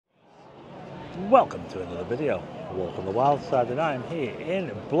Welcome to another video. Walk on the Wild Side, and I am here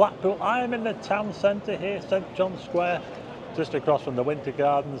in Blackpool. I am in the town centre here, St John's Square, just across from the Winter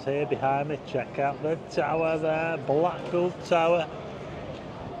Gardens here behind me. Check out the tower there, Blackpool Tower.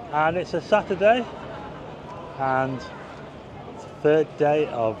 And it's a Saturday, and it's the third day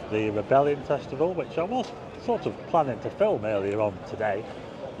of the Rebellion Festival, which I was sort of planning to film earlier on today,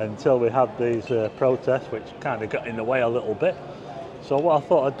 until we had these protests, which kind of got in the way a little bit. So what I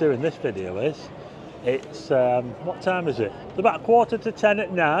thought I'd do in this video is, it's, what time is it? It's about 10:15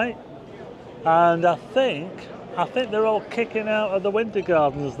 at night, and I think they're all kicking out of the Winter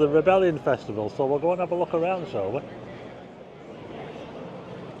Gardens, the Rebellion Festival, so we'll go and have a look around, shall we?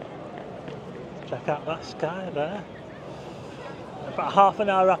 Check out that sky there. About half an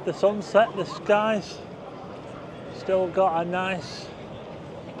hour after sunset, the sky's still got a nice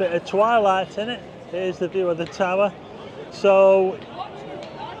bit of twilight in it. Here's the view of the tower. So,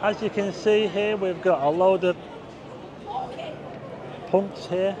 as you can see here, we've got a load of punks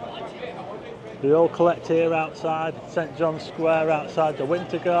here. They all collect here outside St John's Square, outside the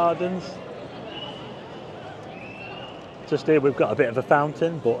Winter Gardens. Just here we've got a bit of a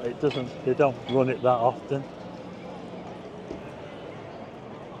fountain, but they don't run it that often.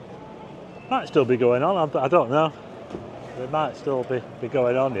 Might still be going on, I don't know. It might still be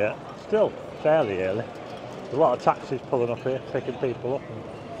going on yet. Still fairly early. There's a lot of taxis pulling up here, picking people up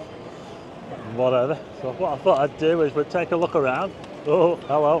and whatever. So what I thought I'd do is we'd take a look around. Oh,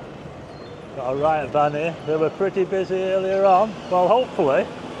 hello. Got a riot van here. They were pretty busy earlier on. Well, hopefully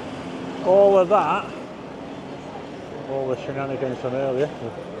all of that, all the shenanigans from earlier,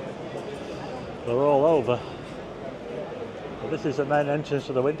 they're all over. But this is the main entrance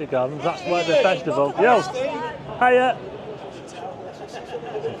to the Winter Gardens. That's where the festival. Yo, hiya.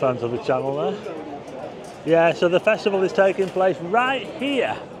 Some fans of the channel there. Yeah, so the festival is taking place right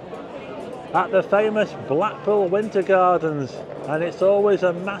here at the famous Blackpool Winter Gardens, and it's always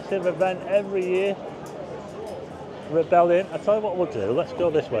a massive event every year. Rebellion. I tell you what we'll do. Let's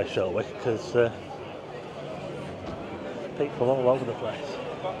go this way, shall we? Because people all over the place.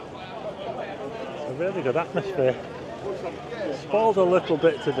 It's a really good atmosphere. Spoiled a little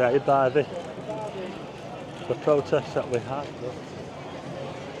bit today by the protests that we had,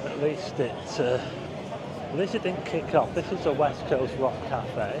 but at least it didn't kick off. This is a West Coast Rock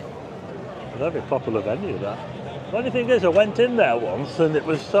Cafe. A very popular venue, that. The only thing is, I went in there once and it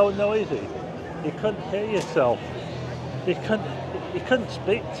was so noisy. You couldn't hear yourself. You couldn't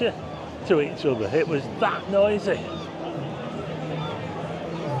speak to each other. It was that noisy.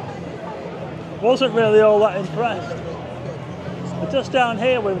 Wasn't really all that impressed. But just down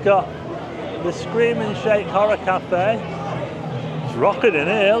here we've got the Scream and Shake Horror Cafe. It's rocking in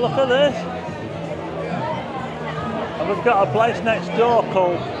here, look at this. And we've got a place next door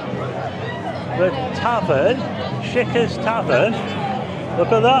called the Tavern, Shicker's Tavern.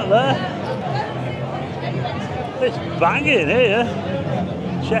 Look at that there. It's banging here.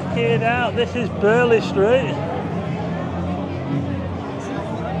 Check it out. This is Burley Street.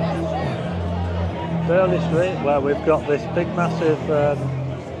 Burley Street, where we've got this big, massive,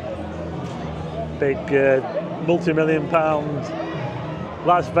 multi-million pound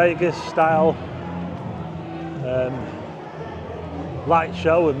Las Vegas style light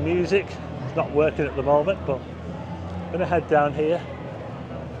show and music. It's not working at the moment, but I'm going to head down here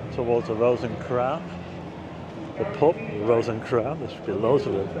towards the Rose and Crown, the pub, the Rose and Crown. There should be loads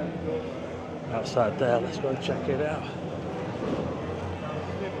of them outside there. Let's go and check it out.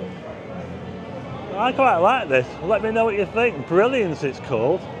 I quite like this. Let me know what you think. Brilliance it's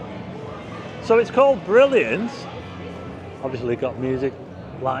called. So it's called Brilliance. Obviously got music,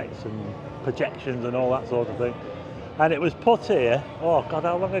 lights and projections and all that sort of thing. And it was put here, oh God,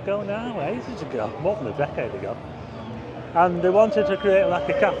 how long ago now? Ages ago, more than a decade ago. And they wanted to create like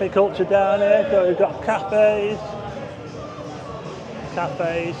a cafe culture down here, so we've got cafes.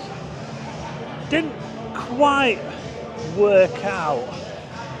 Didn't quite work out,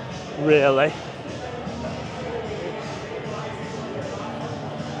 really.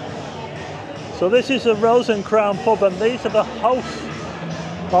 So this is the Rose and Crown pub, and these are the hosts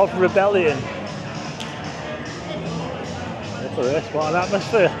of Rebellion. Look at this, what an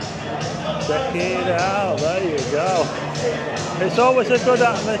atmosphere. Check it out, there you go. It's always a good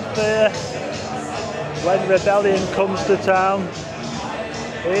atmosphere when Rebellion comes to town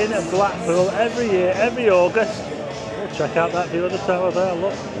in Blackpool every year, every August. Oh, check out that view of the tower there,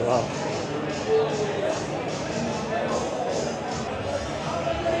 look. Wow.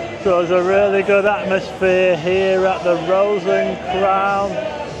 So there's a really good atmosphere here at the Rose and Crown.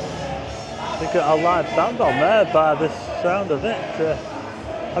 We've got a live band on there by the sound of it.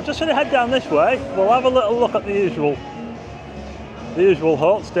 I'm just going to head down this way. We'll have a little look at the usual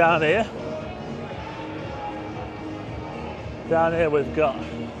huts down here. Down here we've got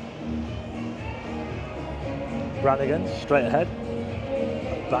Brannigan's straight ahead.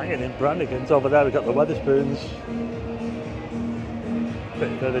 Banging in Brannigan's. Over there we've got the Wetherspoons. A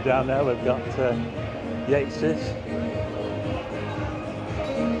bit further down there we've got Yates's.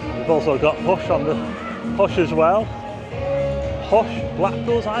 We've also got Hush on the Hush as well. Hush,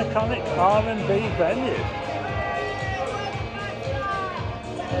 Blackpool's iconic R&B venue.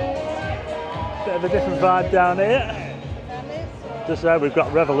 Bit of a different vibe down here. Just there we've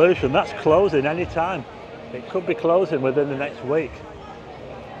got Revolution, that's closing any time. It could be closing within the next week.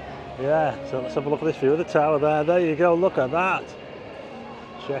 Yeah, so let's have a look at this view of the tower there. There you go, look at that.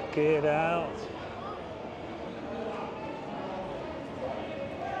 Check it out.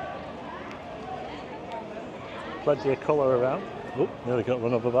 Plenty of colour around. Oh, nearly got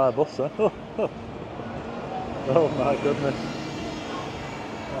run over by a bus there. Oh my goodness.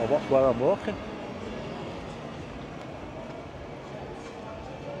 Oh, watch where I'm walking.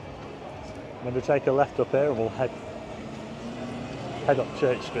 I'm going to take a left up here and we'll head up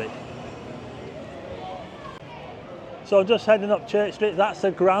Church Street. So I'm just heading up Church Street. That's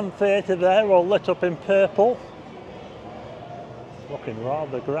the Grand Theatre there, all lit up in purple. Looking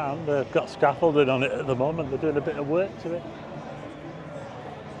rather grand. They've got scaffolding on it at the moment. They're doing a bit of work to it.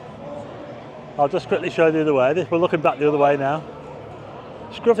 I'll just quickly show you the other way. We're looking back the other way now.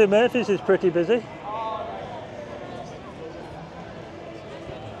 Scruffy Murphy's is pretty busy.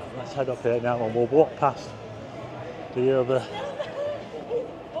 Let's head up here now and we'll walk past the other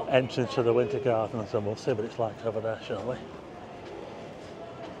entrance to the Winter Gardens and we'll see what it's like over there, shall we?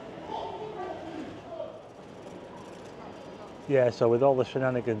 Yeah, so with all the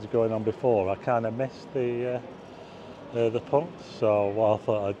shenanigans going on before, I kind of missed the punks. So what I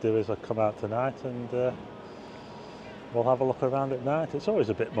thought I'd do is I'd come out tonight and we'll have a look around at night. It's always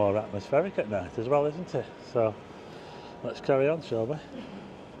a bit more atmospheric at night as well, isn't it? So let's carry on, shall we?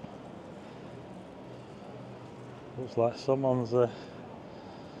 Looks like someone's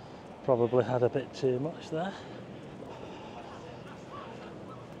probably had a bit too much there.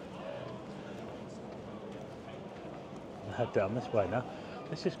 I'll head down this way now.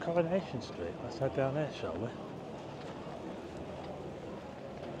 This is Coronation Street. Let's head down here, shall we?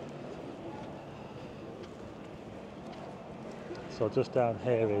 So just down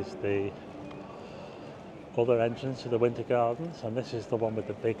here is the other entrance to the Winter Gardens, and this is the one with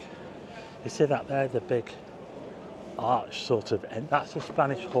the big, you see that there, the big arch sort of end. That's the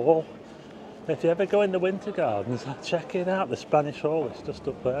Spanish Hall. If you ever go in the Winter Gardens, check it out, the Spanish Hall, it's just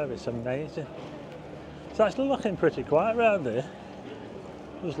up there, it's amazing. It's actually looking pretty quiet around here.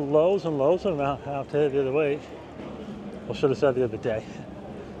 There's loads and loads of them out here the other week, or should I say the other day.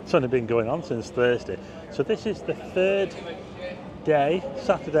 It's only been going on since Thursday. So this is the third day,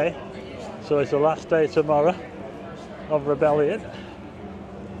 Saturday, so it's the last day tomorrow of Rebellion.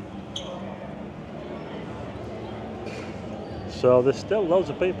 So there's still loads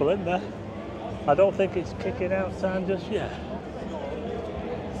of people in there. I don't think it's kicking out time just yet.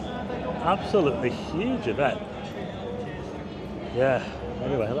 Absolutely huge event. Yeah,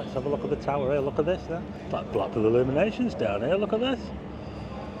 anyway, let's have a look at the tower here. Look at this now. Like Blackpool illuminations down here, look at this.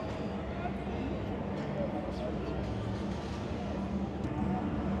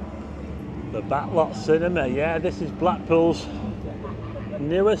 The Backlot Cinema, yeah, this is Blackpool's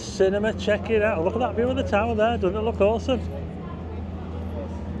newest cinema. Check it out. Look at that view of the tower there, doesn't it look awesome?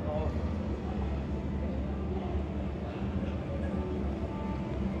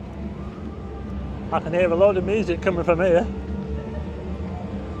 I can hear a load of music coming from here.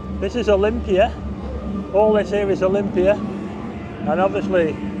 This is Olympia. All this here is Olympia. And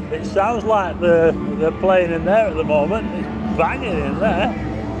obviously it sounds like they're playing in there at the moment. It's banging in there.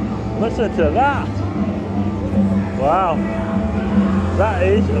 Listen to that. Wow. That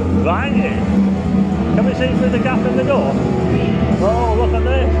is banging. Can we see through the gap in the door? Oh, look at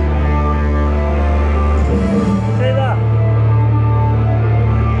this. See that?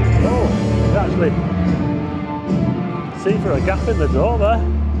 Oh, you actually see through a gap in the door there.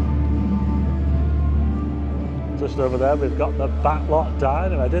 Just over there we've got the Backlot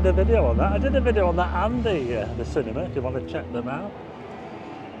Diner. I did a video on that. I did a video on that and the cinema if you want to check them out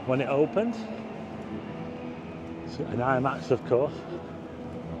when it opened. So an IMAX, of course.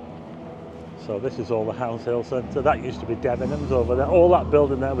 So this is all the Hounds Hill Centre. That used to be Debenhams over there. All that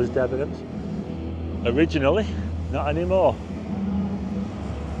building there was Debenhams originally, not anymore.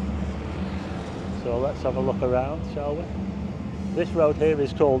 So let's have a look around, shall we? This road here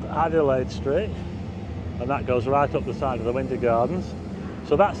is called Adelaide Street, and that goes right up the side of the Winter Gardens.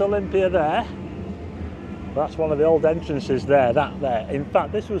 So that's Olympia there. That's one of the old entrances there, that there. In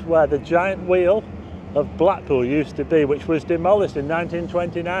fact, this was where the giant wheel of Blackpool used to be, which was demolished in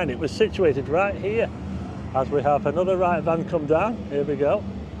 1929. It was situated right here. As we have another right van come down, here we go.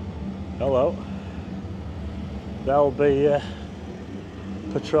 Hello. They'll be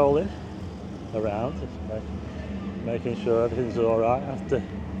patrolling around, making sure everything's all right after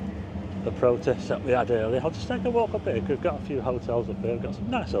the protests that we had earlier. I'll just take a walk up here. We've got a few hotels up here. We've got some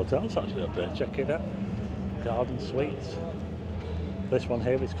nice hotels actually up here. Check it out. Garden Suites. This one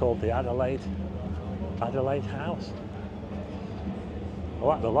here is called the Adelaide House. I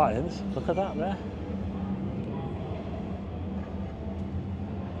like the lions. Look at that there.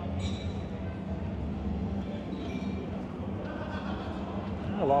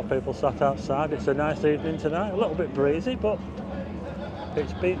 A lot of people sat outside. It's a nice evening tonight. A little bit breezy, but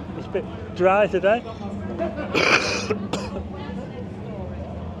it's a bit dry today.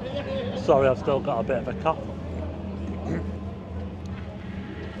 Sorry, I've still got a bit of a cough.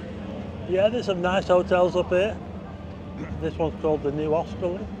 Yeah, there's some nice hotels up here. This one's called the New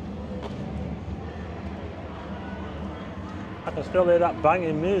Australia. I can still hear that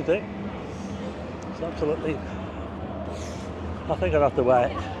banging music. It's absolutely... I think I'd have to wear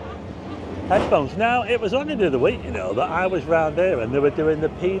headphones. Now, it was only the other week, you know, that I was round here and they were doing the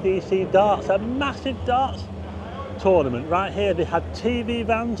PDC darts, a massive darts tournament right here. They had TV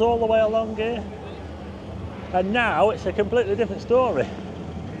vans all the way along here. And now it's a completely different story.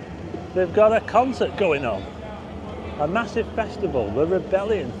 They've got a concert going on. A massive festival, the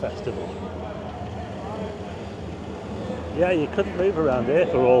Rebellion Festival. Yeah, you couldn't move around here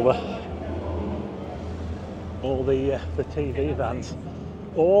for all the TV vans.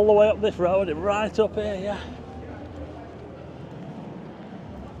 All the way up this road and right up here, yeah.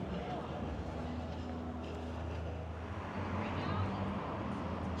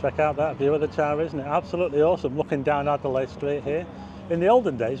 Check out that view of the tower, isn't it? Absolutely awesome, looking down Adelaide Street here. In the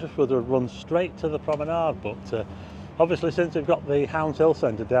olden days, this would have run straight to the promenade, but obviously since we've got the Hounds Hill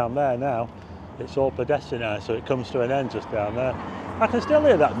Centre down there now, it's all pedestrianised, so it comes to an end just down there. I can still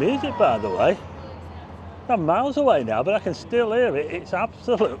hear that music, by the way. I'm miles away now, but I can still hear it. It's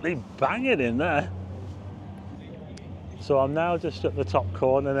absolutely banging in there. So I'm now just at the top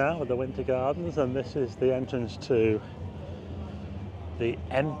corner now of the Winter Gardens, and this is the entrance to the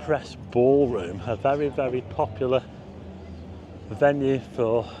Empress Ballroom, a very, very popular venue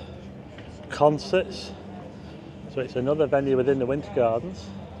for concerts. So it's another venue within the Winter Gardens.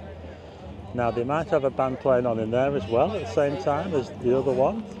 Now they might have a band playing on in there as well at the same time as the other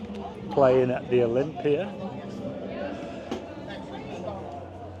one, playing at the Olympia.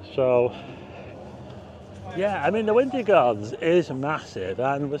 So yeah, I mean the Winter Gardens is massive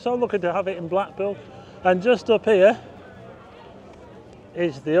and we're so lucky to have it in Blackpool. And just up here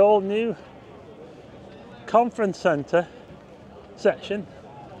is the all new conference centre section.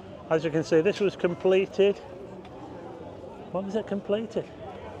 As you can see, this was completed, when was it completed?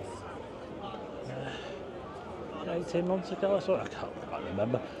 18 months ago or so, I can't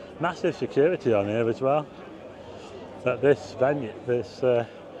remember. Massive security on here as well at this venue, this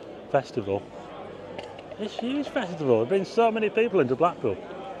festival. It's a huge festival. There have been so many people into Blackpool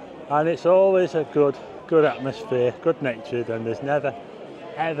and it's always a good atmosphere, good natured, and there's never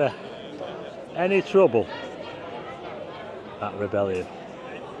ever any trouble at Rebellion.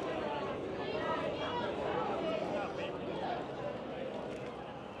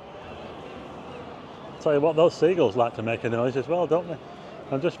 Tell you what, those seagulls like to make a noise as well, don't they?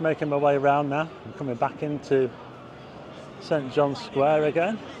 I'm just making my way around now. I'm coming back into St John's Square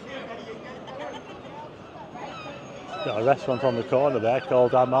again. Got a restaurant on the corner there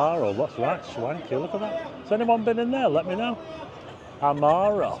called Amaro. What's that? Swanky, look at that. Has anyone been in there? Let me know.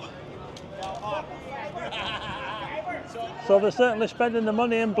 Amaro. So they're certainly spending the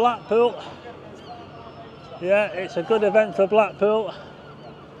money in Blackpool. Yeah, it's a good event for Blackpool.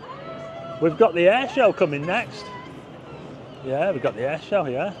 We've got the air show coming next. Yeah, we've got the air show,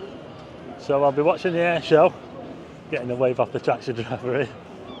 yeah. So I'll be watching the air show. Getting a wave off the taxi driver here.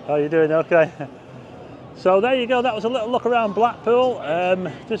 How are you doing? Okay. So there you go, that was a little look around Blackpool.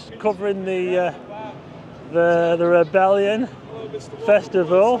 Just covering the Rebellion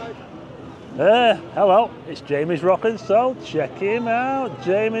Festival. Hello, it's Jamie's Rockin' Soul. Check him out.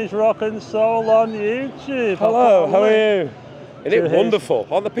 Jamie's Rockin' Soul on YouTube. Hello, how are you? Isn't it wonderful?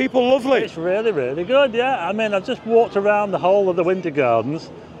 Aren't the people lovely? It's really, really good, yeah. I mean, I've just walked around the whole of the Winter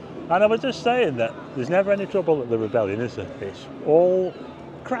Gardens and I was just saying that there's never any trouble at the Rebellion, is there? It's all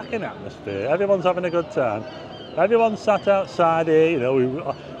cracking atmosphere. Everyone's having a good time. Everyone's sat outside here, you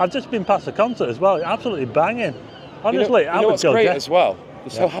know. I've just been past the concert as well. Absolutely banging. Honestly, you know what's great as well? They're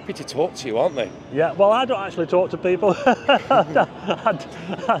so happy to talk to you, aren't they? Yeah, well, I don't actually talk to people.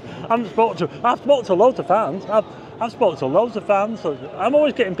 I've spoke to loads of fans. I've spoken to loads of fans. I'm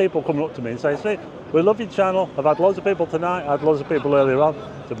always getting people coming up to me and saying, see, we love your channel. I've had loads of people tonight. I had loads of people earlier on.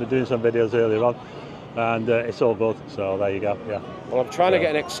 I've been doing some videos earlier on. And it's all good. So there you go, yeah. Well, I'm trying to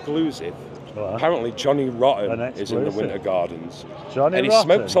get an exclusive. Apparently Johnny Rotten is in the Winter Gardens. And he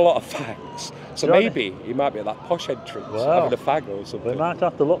smokes a lot of fags. So maybe he might be at that posh entrance having a fag or something. We might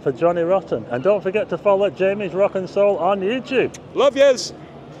have to look for Johnny Rotten. And don't forget to follow Jamie's Rock and Soul on YouTube. Love yous.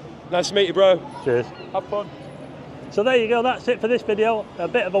 Nice to meet you, bro. Cheers. Have fun. So there you go, that's it for this video. A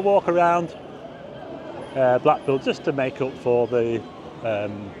bit of a walk around Blackpool just to make up for the...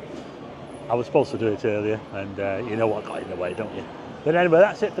 I was supposed to do it earlier and you know what got in the way, don't you? But anyway,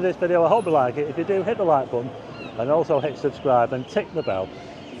 that's it for this video. I hope you like it. If you do, hit the like button and also hit subscribe and tick the bell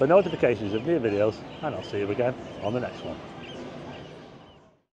for notifications of new videos, and I'll see you again on the next one.